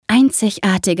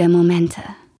Einzigartige Momente.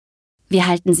 Wir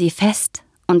halten sie fest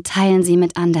und teilen sie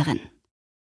mit anderen.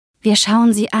 Wir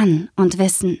schauen sie an und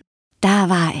wissen, da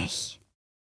war ich.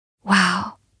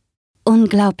 Wow,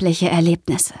 unglaubliche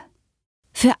Erlebnisse.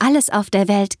 Für alles auf der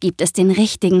Welt gibt es den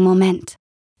richtigen Moment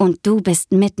und du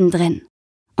bist mittendrin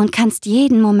und kannst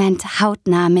jeden Moment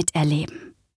hautnah miterleben.